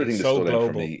the other thing that stood out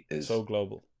for me is so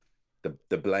global.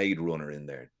 The Blade Runner in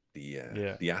there,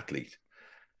 the athlete.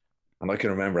 And I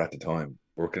can remember at the time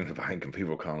working in the bank, and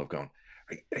people were calling up going,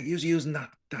 "Are you using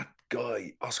that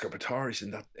guy Oscar Pistorius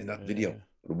in that video?"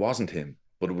 But it wasn't him,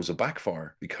 but it was a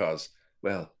backfire because,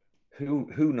 well,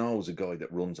 who knows a guy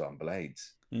that runs on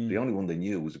blades? The only one they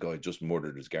knew was a guy who just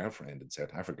murdered his girlfriend in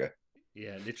South Africa.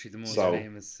 Yeah, literally the most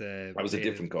famous. That was a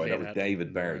different guy. That was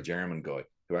David Barr, German guy,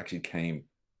 who actually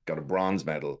got a bronze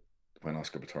medal when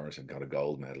Oscar Pistorius had got a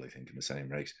gold medal, I think, in the same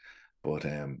race. But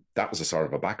that was a sort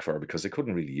of a backfire because they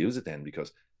couldn't really use it then,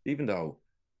 because even though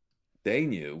they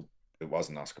knew it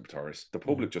wasn't Oscar Pistorius, the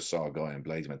public just saw a guy in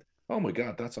blades and went, "Oh my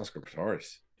God, that's Oscar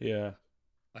Pistorius." Yeah.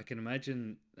 I can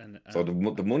imagine, so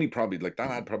the money probably, like,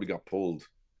 that ad probably got pulled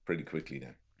pretty quickly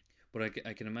then. But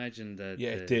I can imagine that. Yeah,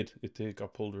 it did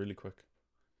got pulled really quick.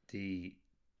 The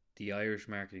Irish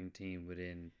marketing team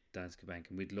within Danske Bank,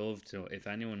 and we'd love to know if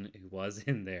anyone who was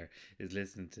in there is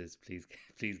listening to this. Please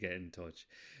get in touch.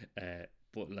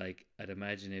 But like, I'd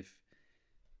imagine if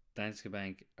Danske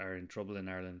Bank are in trouble in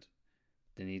Ireland.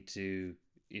 They need to,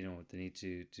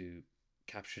 to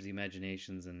capture the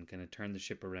imaginations and kind of turn the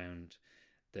ship around.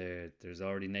 There's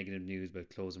already negative news about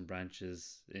closing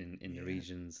branches in the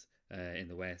regions in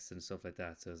the West and stuff like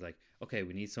that. So it's like, okay,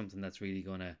 we need something that's really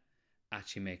going to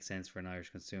actually make sense for an Irish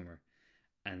consumer.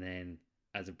 And then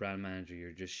as a brand manager,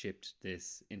 you're just shipped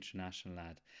this international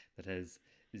ad that has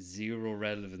zero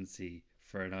relevancy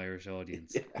for an Irish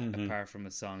audience, apart from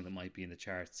a song that might be in the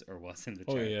charts or was in the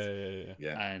charts.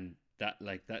 Yeah. And that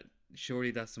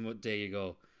surely that's the day you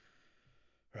go,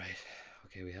 right,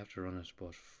 okay, we have to run it,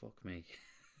 but fuck me.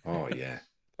 Oh yeah,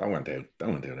 that went out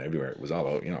everywhere. It was all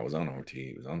out, it was on RT.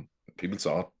 It was on. People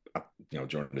saw it,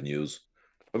 during the news.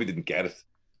 Probably didn't get it.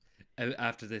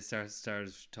 After they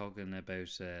started talking about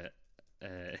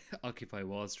Occupy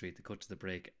Wall Street, they cut to the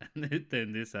break, and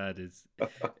then this ad is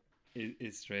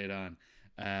straight on.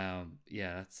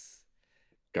 That's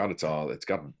it's all. It's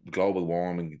got global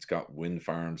warming. It's got wind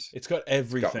farms. It's got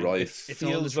everything. It's got rice. It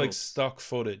feels like stock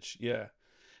footage. Yeah.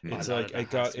 It's like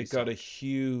it got a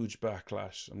huge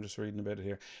backlash. I'm just reading about it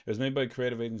here. It was made by a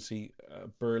creative agency,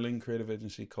 Berlin creative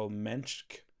agency called Mensch,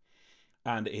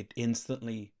 and it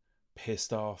instantly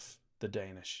pissed off the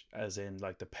Danish, as in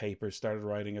like the papers started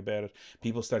writing about it.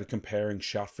 People started comparing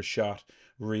shot for shot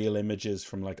real images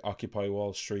from like Occupy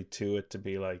Wall Street to it, to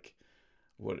be like,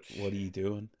 what are you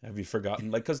doing? Have you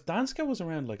forgotten? Like, because Danske was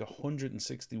around like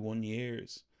 161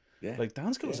 years. Yeah, like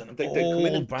Danske was an they old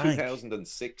come in bank.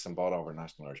 2006 and bought over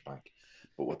National Irish Bank,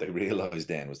 but what they realised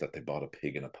then was that they bought a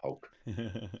pig in a poke.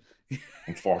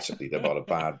 Unfortunately, they bought a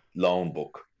bad loan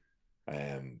book.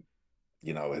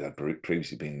 It had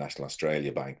previously been National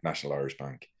Australia Bank, National Irish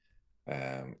Bank,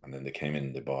 and then they came in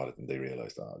and they bought it, and they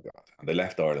realised, oh god, and they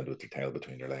left Ireland with their tail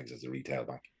between their legs as a retail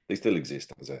bank. They still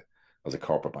exist as a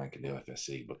corporate bank in the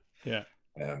FSC, but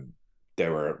they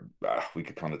were, we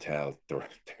could kind of tell they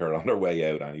were on their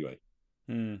way out anyway.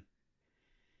 An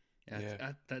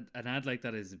ad like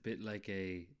that is a bit like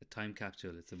a time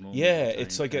capsule. It's a moment.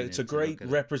 It's like it's a great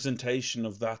representation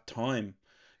of that time.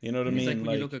 You know what I mean? Like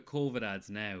when you look at COVID ads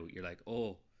now, you're like,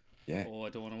 I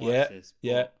don't want to watch this.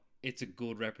 But it's a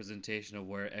good representation of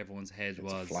where everyone's head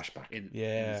was. A flashback. In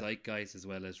the zeitgeist, as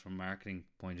well as from a marketing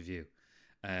point of view.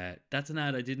 That's an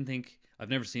ad I didn't think I've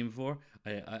never seen before.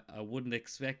 I wouldn't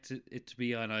expect it to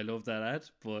be on I Love That Ad,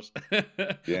 but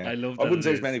I love that. I wouldn't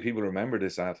say as many people remember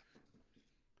this ad.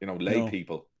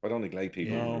 People. I don't think lay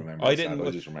people remember this ad.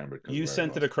 I just remember it. You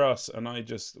sent it across, and I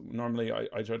just normally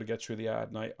I try to get through the ad,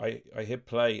 and I hit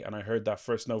play, and I heard that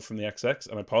first note from the XX,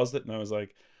 and I paused it, and I was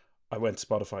like, I went to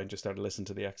Spotify and just started listening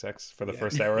to the XX for the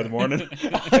first hour of the morning.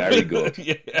 Very good.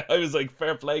 I was like,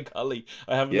 fair play, Collie.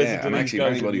 I haven't listened to and these actually,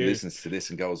 guys if anybody in years. listens to this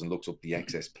and goes and looks up the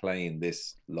XX playing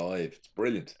this live, it's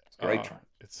brilliant. It's a great track.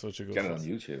 It's such a good. Get it on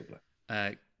YouTube.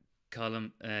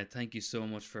 Colm, thank you so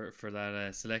much for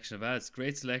that selection of ads.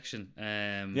 Great selection.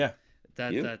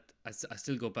 I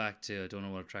still go back to, I don't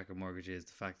know what a tracker mortgage is.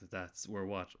 The fact that we're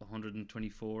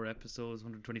 124 episodes,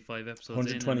 125 episodes.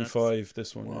 125.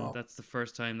 This one. Wow. That's the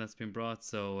first time that's been brought.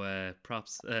 So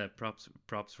props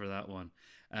for that one.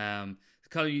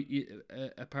 Colin, you,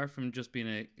 apart from just being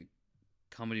a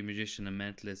comedy magician and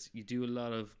mentalist, you do a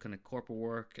lot of kind of corporate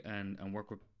work and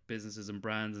work with businesses and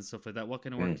brands and stuff like that. What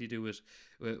kind of work do you do with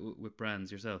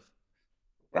brands yourself?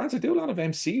 Brands, I do a lot of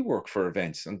MC work for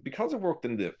events, and because I've worked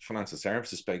in the financial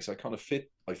services space, I kind of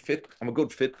fit. I'm a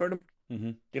good fit for them.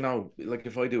 Mm-hmm. Like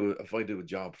if I do a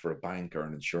job for a bank or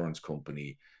an insurance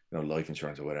company, life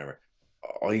insurance or whatever,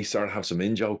 I sort of have some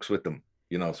in jokes with them,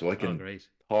 so I can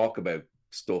talk about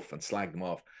stuff and slag them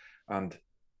off. And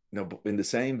but in the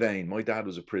same vein, my dad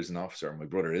was a prison officer. My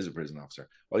brother is a prison officer.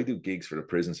 I do gigs for the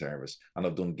prison service, and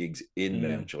I've done gigs in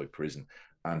Mountjoy Prison.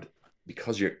 And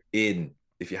because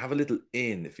if you have a little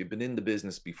if you've been in the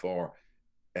business before,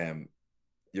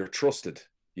 you're trusted,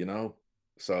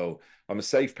 So I'm a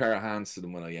safe pair of hands to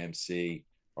them when I MC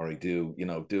or I do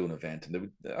an event.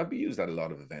 And I'd be used at a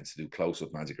lot of events to do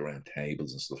close-up magic around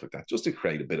tables and stuff like that, just to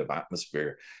create a bit of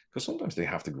atmosphere. Because sometimes they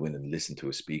have to go in and listen to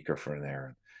a speaker for an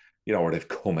hour. Or they've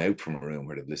come out from a room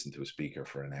where they've listened to a speaker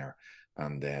for an hour.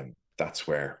 And that's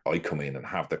where I come in and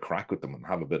have the crack with them and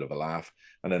have a bit of a laugh.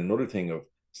 And then another thing I've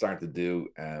started to do,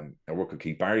 I work with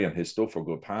Keith Barry on his stuff. We're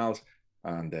good pals.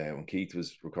 And when Keith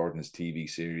was recording his TV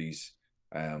series,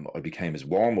 I became his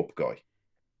warm-up guy.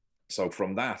 So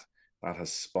from that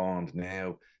has spawned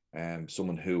now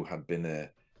someone who had been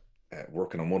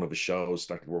working on one of his shows,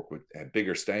 started to work with a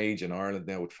bigger stage in Ireland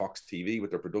now with Fox TV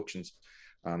with their productions.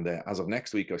 And as of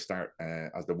next week, I start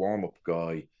as the warm-up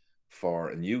guy for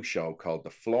a new show called The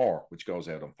Floor, which goes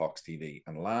out on Fox TV.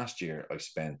 And last year, I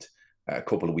spent a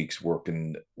couple of weeks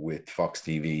working with Fox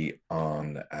TV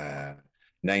on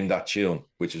Name That Tune,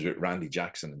 which is with Randy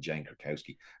Jackson and Jane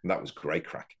Krakowski. And that was great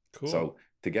crack. Cool. So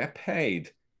to get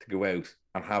paid to go out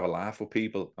and have a laugh with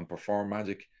people and perform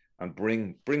magic and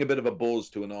bring a bit of a buzz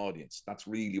to an audience, that's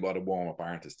really what a warm-up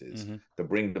artist is, to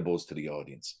bring the buzz to the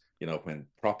audience. You know, when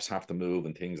props have to move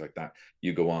and things like that,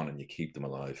 you go on and you keep them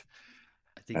alive.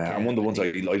 I think, and one of the ones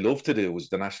I loved to do was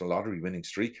the National Lottery winning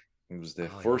streak. It was the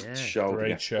first show to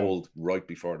get pulled right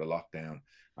before the lockdown,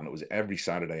 and it was every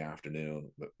Saturday afternoon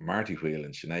with Marty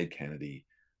Whelan, Sinead Kennedy.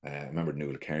 I remember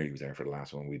Nuala Carey was there for the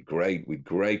last one. We'd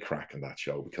great crack in that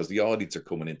show because the audience are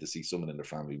coming in to see someone in their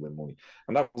family win money,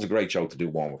 and that was a great show to do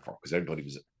warm up for because everybody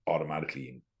was automatically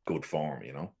in good form,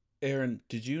 you know. Aaron,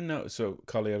 did you know? So,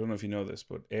 Collie, I don't know if you know this,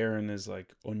 but Aaron is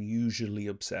like unusually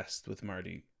obsessed with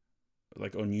Marty.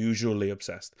 Like unusually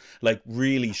obsessed, like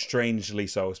really strangely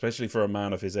so, especially for a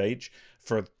man of his age,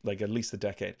 for like at least a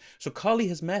decade. So Collie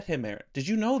has met him, Aaron. Did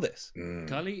you know this?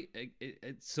 Collie,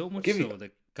 it's so much so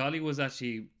that Collie was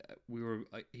actually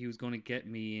he was going to get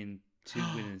me in to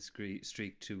winning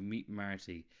streak to meet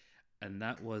Marty, and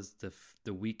that was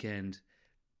the weekend.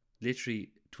 Literally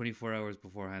 24 hours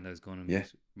beforehand, I was going to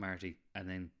meet Marty, and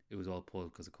then it was all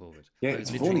pulled because of COVID. Yeah, I was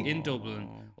it's literally funny. in Dublin.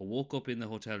 I woke up in the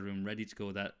hotel room ready to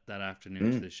go that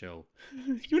afternoon to the show.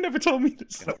 You never told me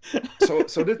this.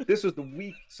 So this was the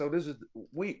week. So this is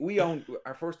we owned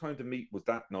our first time to meet was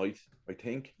that night, I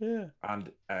think. Yeah.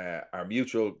 And our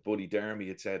mutual buddy Dermy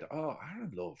had said, "Oh,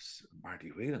 Aaron loves Marty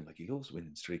Whelan. Like he loves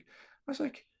winning streak." I was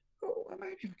like, "Oh, well,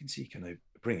 maybe we can see. Can I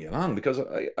bring you along?" Because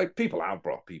I people have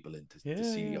brought people in to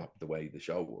see the way the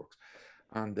show works,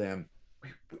 and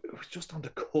it was just on the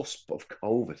cusp of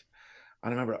COVID. I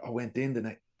remember I went in the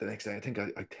next day. I think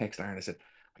I texted Aaron. I said,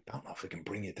 "I don't know if I can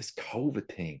bring you. This COVID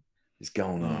thing is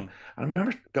going on." And I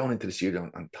remember going into the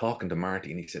studio and talking to Marty,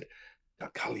 and he said,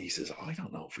 "Collie," he says, "I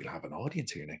don't know if we'll have an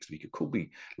audience here next week. It could be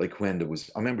like when there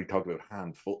was." I remember he talked about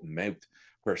hand, foot, and mouth,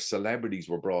 where celebrities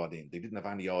were brought in. They didn't have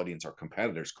any audience or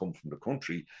competitors come from the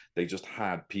country. They just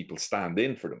had people stand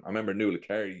in for them. I remember Nuala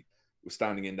Carey was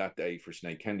standing in that day for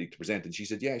Sinead Kennedy to present, and she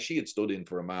said, "Yeah, she had stood in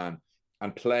for a man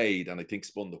and played, and I think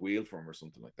spun the wheel for him or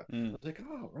something like that." I was like,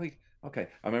 "Oh, right, okay."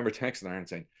 I remember texting Aaron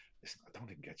saying, "Listen, I don't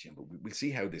think I can get you in, but we'll see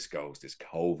how this goes, this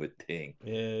COVID thing."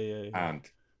 Yeah. And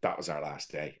that was our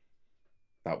last day.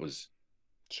 That was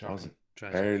Tragic.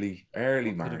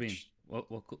 early March.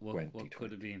 What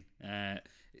could have been?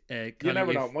 You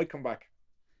never know. It might come back.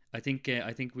 I think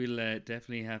we'll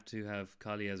definitely have to have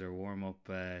Collie as our warm up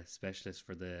specialist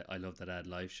for the I Love That Ad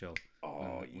live show.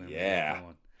 Oh when yeah.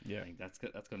 I think that's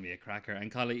going to be a cracker.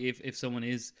 And Collie, if someone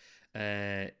is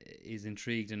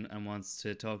intrigued and wants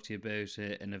to talk to you about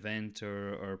an event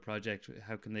or a project,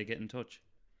 how can they get in touch?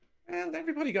 Well,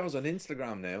 everybody goes on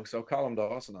Instagram now. So Colm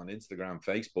Dawson on Instagram,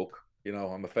 Facebook. You know,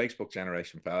 I'm a Facebook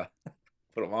generation fella.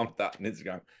 But I'm on that on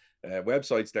Instagram.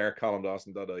 Websites there,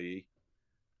 colmdawson.ie.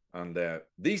 And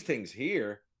these things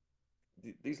here,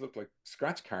 these look like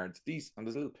scratch cards. And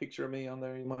there's a little picture of me on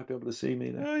there. You might be able to see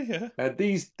me there. Oh, yeah.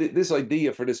 This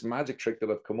idea for this magic trick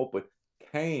that I've come up with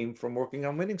came from working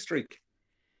on Winning Streak.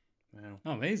 Wow.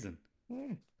 Oh, amazing.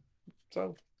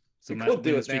 So we could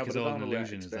do it Streak now, is but all an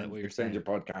illusion. Is that what you're saying? Your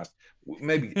podcast.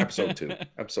 Maybe episode 2.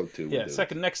 Episode 2. Yeah,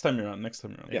 next time you're on.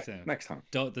 Yeah, next time.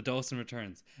 The Dawson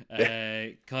returns.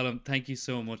 Colm, thank you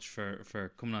so much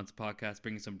for coming on to the podcast,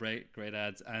 bringing some great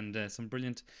ads and some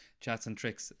brilliant chats and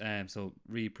tricks. So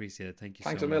really appreciate it. Thank you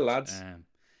Thanks so much. Thanks a mil, lads.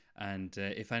 And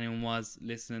if anyone was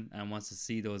listening and wants to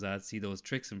see those ads, see those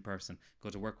tricks in person,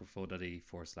 go to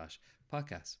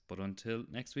workwithfo.ie/podcast. But until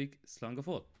next week, slán go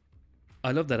fóill.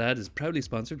 I Love That Ad is proudly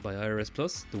sponsored by IRS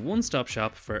Plus, the one-stop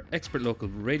shop for expert local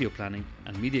radio planning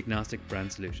and media-agnostic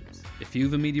brand solutions. If you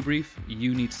have a media brief,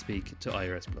 you need to speak to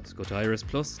IRS Plus. Go to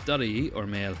irsplus.ie or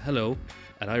mail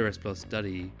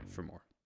hello@irsplus.ie for more.